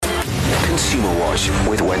Consumer Watch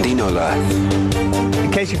with Wendy Knowler.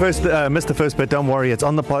 In case you missed the first bit, don't worry. It's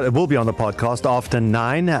on the it will be on the podcast after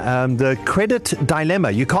 9. The credit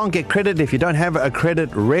dilemma. You can't get credit if you don't have a credit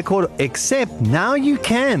record, except now you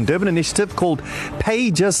can. Durban initiative called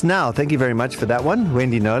Pay Just Now. Thank you very much for that one,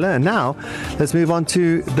 Wendy Knowler. And now let's move on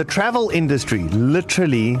to the travel industry.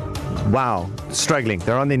 Literally, wow, struggling.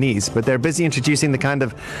 They're on their knees, but they're busy introducing the kind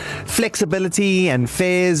of flexibility and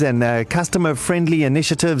fares and customer-friendly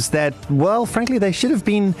initiatives that, well, frankly, they should have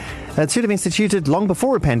instituted long before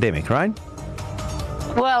a pandemic, right?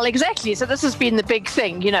 Well, exactly. So this has been the big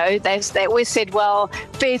thing. You know, they always said, well,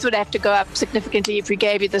 fares would have to go up significantly if we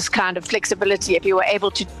gave you this kind of flexibility, if you were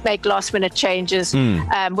able to make last-minute changes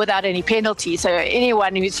without any penalty. So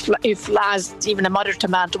anyone who flies even a moderate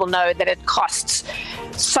amount will know that it costs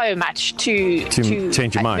so much to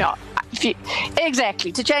change your mind.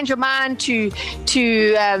 Exactly, to change your mind, to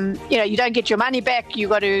you don't get your money back. You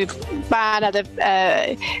got to buy another,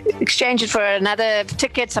 exchange it for another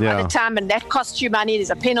ticket some other time, and that costs you money. There's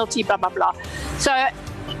a penalty, blah blah blah. So,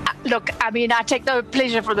 look, I mean, I take no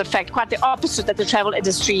pleasure from the fact, quite the opposite, that the travel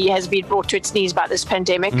industry has been brought to its knees by this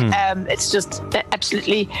pandemic. It's just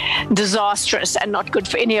absolutely disastrous and not good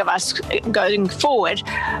for any of us going forward.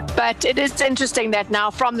 But it is interesting that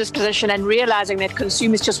now, from this position and realizing that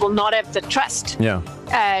consumers just will not have the trust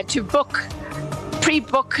to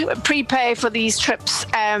prepay for these trips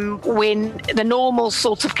when the normal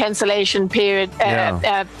sorts of cancellation period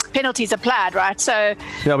penalties applied, right? So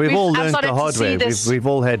we've all learned the hard way. We've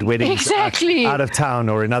all had weddings out of town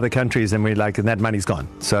or in other countries, and and that money's gone.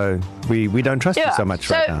 So we don't trust you so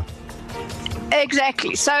much right now.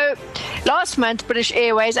 Exactly. So last month, British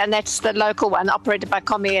Airways, and that's the local one operated by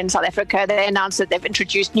Comair in South Africa, they announced that they've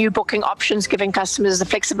introduced new booking options, giving customers the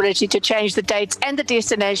flexibility to change the dates and the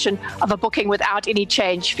destination of a booking without any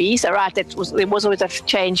change fee. So there was always a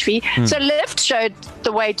change fee. So Lyft showed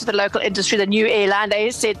the way to the local industry, the new airline. They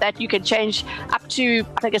said that you can change up to,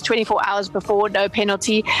 I think it's 24 hours before, no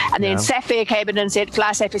penalty. And then Safair came in and said,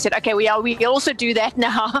 FlySafair said, okay, we also do that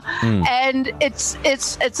now. And it's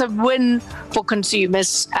a win for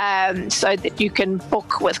consumers, so that you can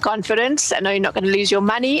book with confidence and know you're not going to lose your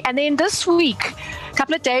money. And then this week, a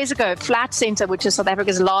couple of days ago, Flight Centre, which is South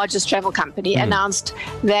Africa's largest travel company, announced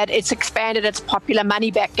that it's expanded its popular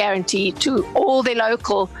money-back guarantee to all their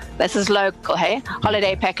local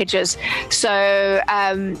holiday packages. So,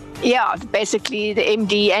 basically the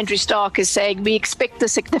MD, Andrew Stark, is saying, we expect the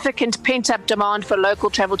significant pent-up demand for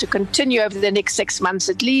local travel to continue over the next 6 months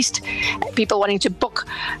at least. People wanting to book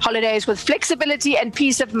holidays with flexibility and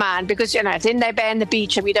peace of mind, because, then they ban the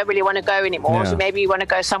beach and we don't really want to go anymore. So maybe we want to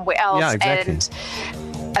go somewhere else. Yeah, exactly.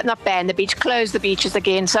 And not ban the beach, close the beaches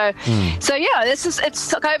again. So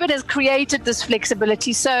COVID has created this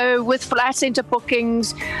flexibility. So with Flight Centre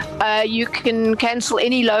bookings, you can cancel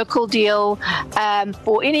any local deal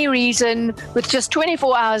for any reason with just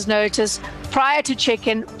 24 hours notice prior to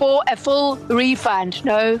check-in for a full refund,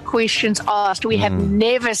 no questions asked. We have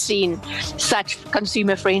never seen such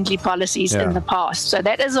consumer-friendly policies in the past. So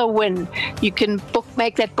that is a win. You can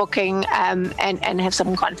make that booking and have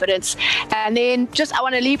some confidence. And then I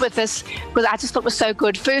want to leave with this, because I just thought it was so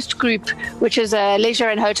good. First Group, which is a leisure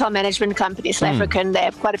and hotel management company, South African, they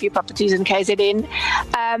have quite a few properties in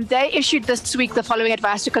KZN. They issued this week the following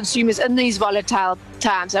advice to consumers in these volatile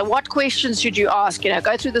times. So what questions should you ask?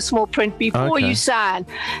 Go through the small print before you sign.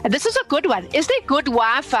 And this is a good one. Is there good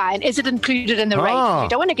Wi-Fi, and is it included in the rate? You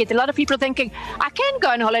don't want to get a lot of people thinking, I can go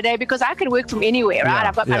on holiday because I can work from anywhere, right?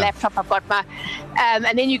 I've got my laptop, I've got my...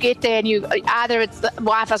 and then you get there and either it's the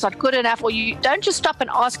Wi-Fi's not good enough, or you don't just stop and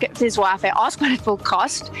ask if there's Wi-Fi. Ask what it will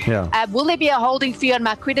cost. Will there be a holding fee on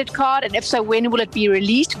my credit card? And if so, when will it be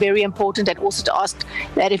released? Very important. And also to ask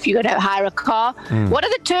that if you're going to hire a car. What are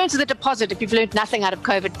the terms of the deposit? If you've learned nothing out of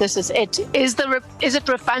COVID, this is it. Is it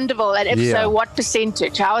refundable? And if so, what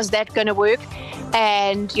percentage? How is that going to work?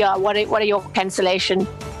 And what are your cancellation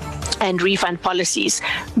and refund policies?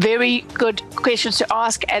 Very good questions to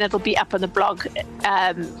ask, and it'll be up on the blog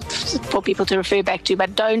for people to refer back to.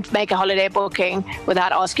 But don't make a holiday booking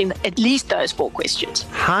without asking at least those 4 questions.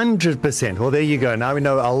 100%. Well, there you go. Now we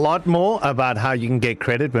know a lot more about how you can get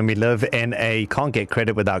credit when we live in a can't get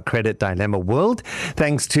credit without credit dilemma world.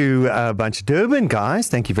 Thanks to a bunch of Durban guys.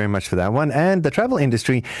 Thank you very much for that one. And the travel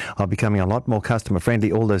industry are becoming a lot more customer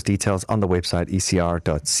friendly. All those details on the website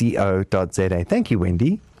ecr.co.za. Thank you,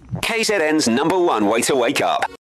 Wendy. KZN's #1 way to wake up.